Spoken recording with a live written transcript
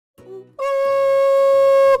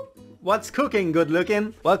What's cooking, good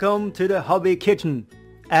looking? Welcome to the hobby kitchen.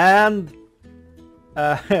 And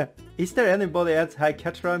is there anybody else I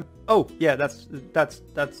catch rhyme? Oh yeah, that's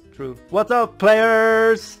true. What's up,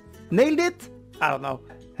 players? Nailed it? I don't know.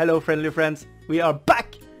 Hello, friendly friends. We are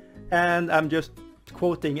back, and I'm just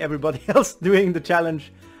quoting everybody else doing the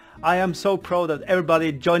challenge. I am so proud that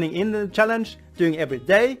everybody joining in the challenge, doing every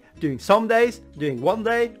day, doing some days, doing one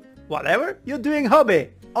day, whatever. You're doing hobby.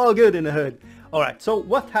 All good in the hood. Alright, so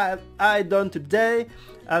what have I done today?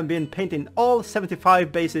 I've been painting all 75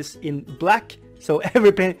 bases in black. So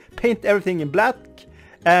paint everything in black.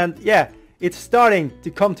 And yeah, it's starting to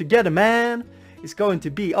come together, man. It's going to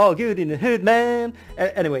be all good in the hood, man.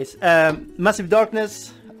 Anyways, Massive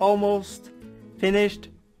Darkness, almost finished.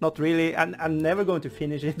 Not really, and I'm never going to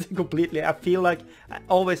finish it completely. I feel like I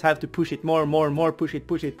always have to push it more and more and more, push it.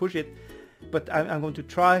 But I'm going to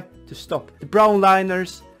try to stop. The brown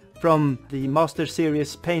liners from the Master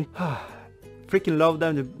Series paint, freaking love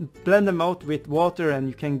them. You blend them out with water and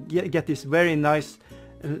you can get these very nice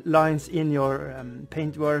lines in your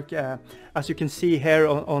paintwork. As you can see here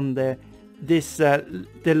on the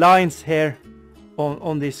lines here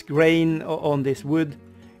on this grain, on this wood,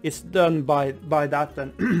 it's done by that.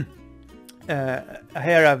 And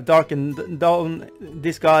here I've darkened down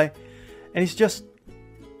this guy, and it's just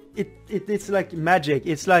it's like magic.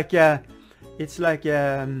 It's like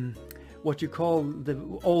what you call the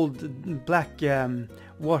old black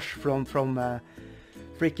wash from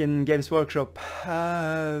freaking Games Workshop,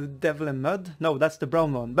 Devil and Mud. No, that's the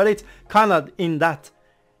brown one, but it's kind of in that.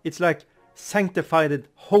 It's like sanctified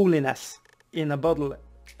holiness in a bottle,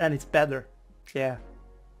 and it's better. Yeah,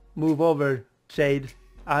 move over, Shade.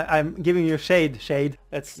 I'm giving you shade.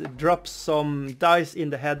 Let's drop some dice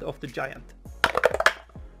in the head of the giant.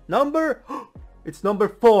 It's number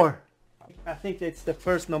 4. I think it's the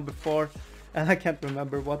first number 4, and I can't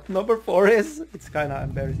remember what number 4 is. It's kind of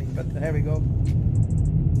embarrassing, but here we go.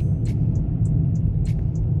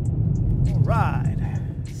 Alright,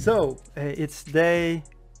 so it's day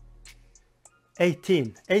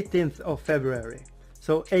 18th of February.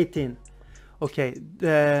 So 18. Okay,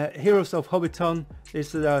 the Heroes of Hobbiton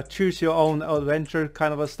is a choose your own adventure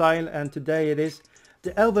kind of a style, and today it is: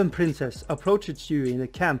 the elven princess approaches you in a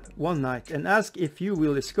camp one night and asks if you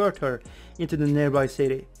will escort her into the nearby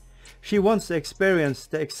city. She wants to experience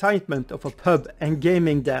the excitement of a pub and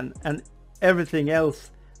gaming den and everything else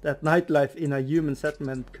that nightlife in a human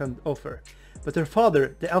settlement can offer. But her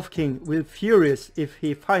father, the Elf King, will be furious if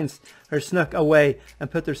he finds her snuck away and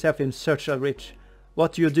put herself in search of rich.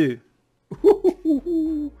 What do you do?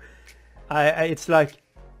 It's like,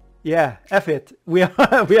 yeah, F it. We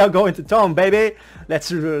are going to town, baby.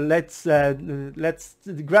 Let's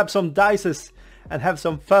grab some dices and have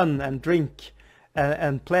some fun and drink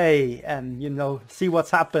and play and, you know, see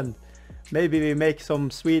what's happened. Maybe we make some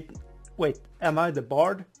sweet. Wait, am I the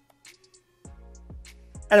bard?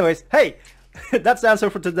 Anyways, hey, that's the answer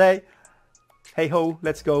for today. Hey ho,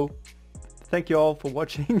 let's go. Thank you all for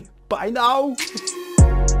watching. Bye now.